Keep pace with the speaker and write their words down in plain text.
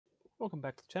Welcome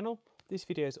back to the channel. This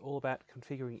video is all about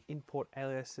configuring import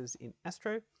aliases in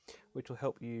Astro, which will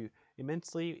help you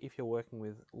immensely if you're working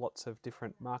with lots of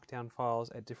different Markdown files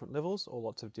at different levels or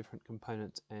lots of different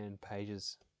components and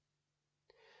pages.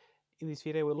 In this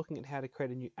video, we're looking at how to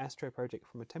create a new Astro project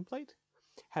from a template,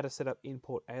 how to set up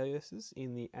import aliases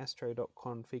in the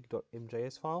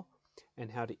astro.config.mjs file,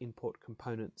 and how to import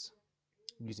components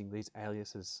using these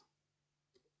aliases.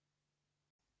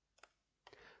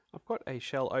 I've got a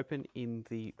shell open in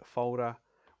the folder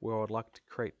where I would like to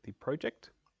create the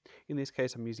project. In this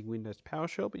case, I'm using Windows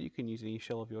PowerShell, but you can use any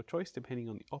shell of your choice depending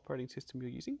on the operating system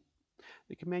you're using.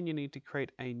 The command you need to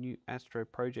create a new Astro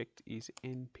project is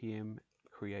npm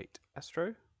create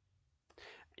astro.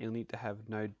 You'll need to have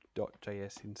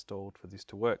node.js installed for this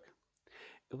to work.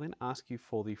 It'll then ask you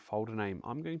for the folder name.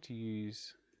 I'm going to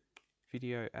use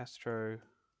video astro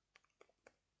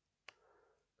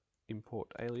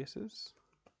import aliases.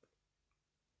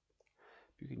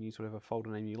 You can use whatever folder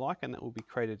name you like, and that will be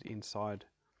created inside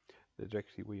the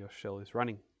directory where your shell is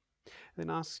running. It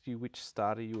then asks you which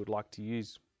starter you would like to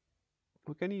use.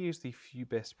 We're going to use the Few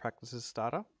Best Practices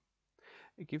starter.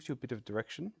 It gives you a bit of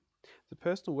direction. The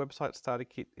personal website starter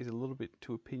kit is a little bit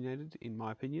too opinionated in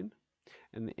my opinion,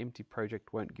 and the empty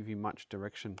project won't give you much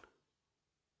direction.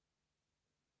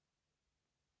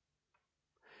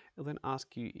 It'll then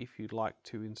ask you if you'd like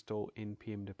to install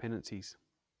npm dependencies.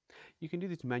 You can do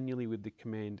this manually with the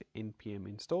command npm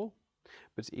install,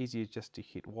 but it's easier just to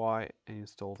hit Y and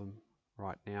install them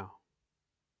right now.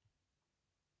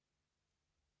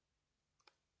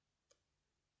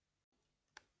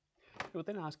 It will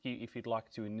then ask you if you'd like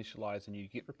to initialize a new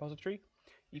Git repository.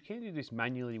 You can do this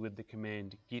manually with the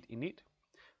command git init,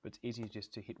 but it's easier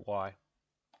just to hit Y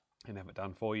and have it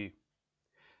done for you.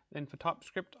 Then for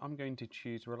TypeScript, I'm going to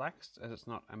choose relaxed as it's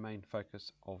not a main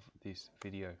focus of this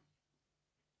video.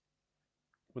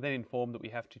 We're then informed that we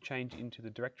have to change into the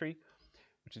directory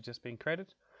which has just been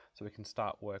created so we can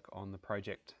start work on the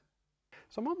project.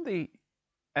 So I'm on the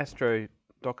Astro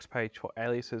docs page for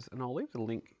aliases, and I'll leave the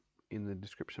link in the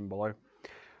description below.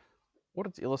 What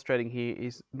it's illustrating here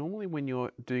is normally when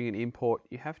you're doing an import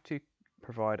you have to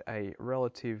provide a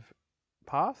relative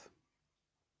path,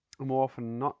 and more often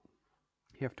than not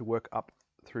you have to work up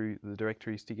through the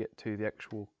directories to get to the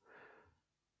actual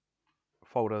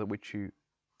folder which you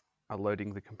are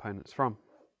loading the components from.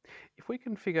 If we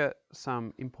configure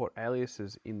some import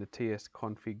aliases in the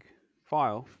tsconfig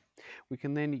file, we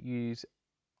can then use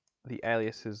the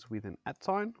aliases with an @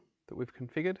 sign that we've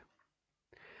configured,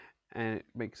 and it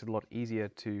makes it a lot easier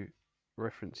to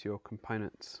reference your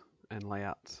components and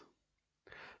layouts.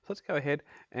 So let's go ahead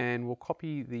and we'll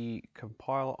copy the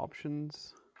compiler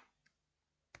options.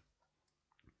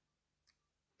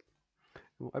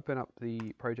 We'll open up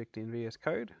the project in VS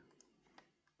Code.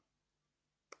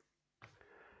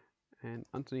 And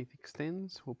underneath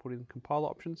extends, we'll put in compiler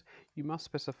options. You must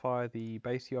specify the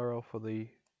base URL for the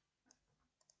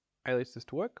aliases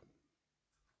to work.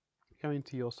 Go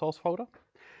into your source folder,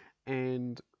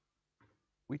 and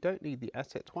we don't need the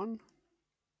assets one,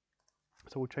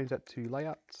 so we'll change that to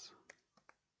layouts.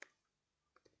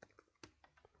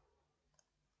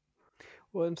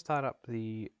 We'll then start up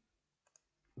the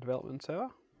development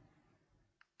server.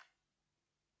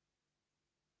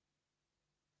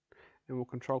 And we'll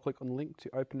control click on the link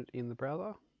to open it in the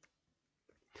browser.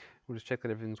 We'll just check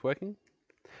that everything's working.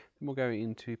 Then we'll go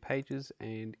into pages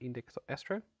and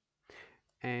index.astro,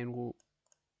 and we'll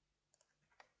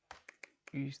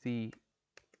use the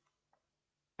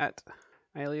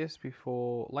 @alias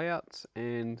before layouts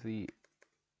and the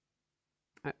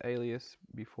 @alias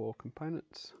before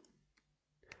components.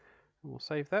 And we'll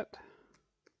save that.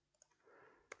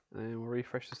 And we'll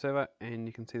refresh the server, and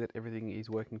you can see that everything is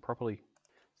working properly.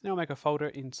 Now we'll make a folder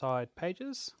inside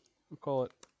pages. We'll call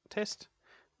it test.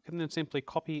 We can then simply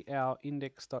copy our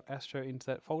index.astro into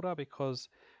that folder because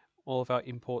all of our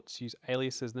imports use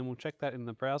aliases. Then we'll check that in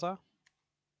the browser.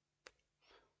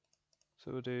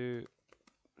 So we'll do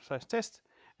 /test,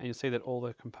 and you'll see that all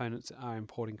the components are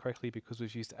importing correctly because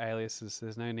we've used aliases. So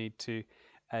there's no need to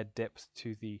add depth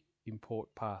to the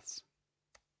import paths.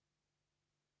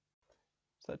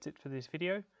 So that's it for this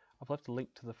video. I've left a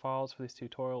link to the files for this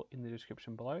tutorial in the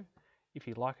description below. If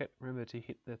you like it, remember to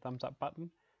hit the thumbs up button.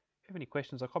 If you have any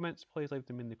questions or comments, please leave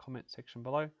them in the comments section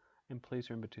below, and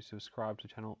please remember to subscribe to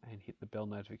the channel and hit the bell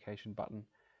notification button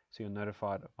so you're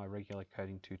notified of my regular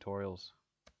coding tutorials.